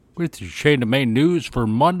with your Chain of Maine news for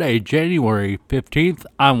Monday, January 15th.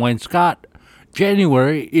 I'm Wayne Scott.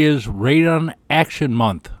 January is Radon Action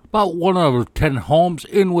Month. About 1 out of 10 homes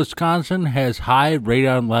in Wisconsin has high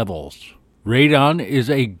radon levels. Radon is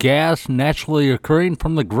a gas naturally occurring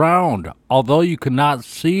from the ground. Although you cannot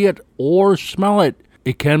see it or smell it,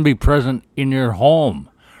 it can be present in your home.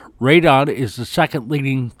 Radon is the second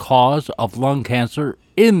leading cause of lung cancer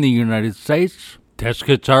in the United States. Test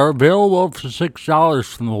kits are available for $6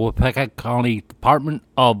 from the Waupaca County Department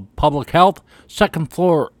of Public Health, second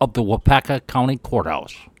floor of the Waupaca County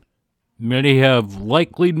Courthouse. Many have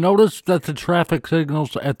likely noticed that the traffic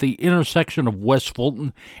signals at the intersection of West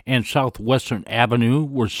Fulton and Southwestern Avenue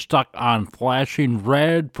were stuck on flashing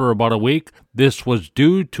red for about a week. This was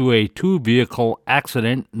due to a two-vehicle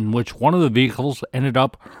accident in which one of the vehicles ended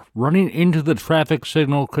up running into the traffic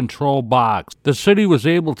signal control box. The city was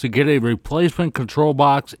able to get a replacement control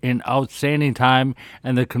box in outstanding time,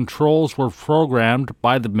 and the controls were programmed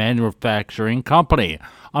by the manufacturing company.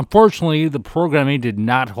 Unfortunately, the programming did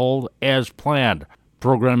not hold as planned.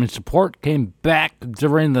 Programming support came back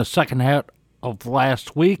during the second half of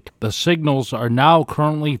last week. The signals are now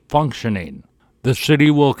currently functioning. The city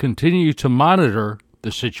will continue to monitor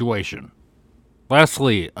the situation.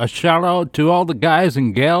 Lastly, a shout out to all the guys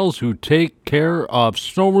and gals who take care of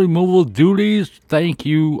snow removal duties. Thank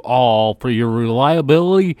you all for your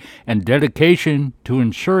reliability and dedication to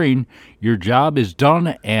ensuring your job is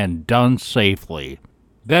done and done safely.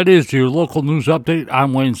 That is your local news update.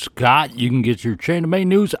 I'm Wayne Scott. You can get your Chain of Maine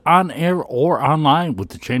news on air or online with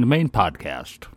the Chain of Maine podcast.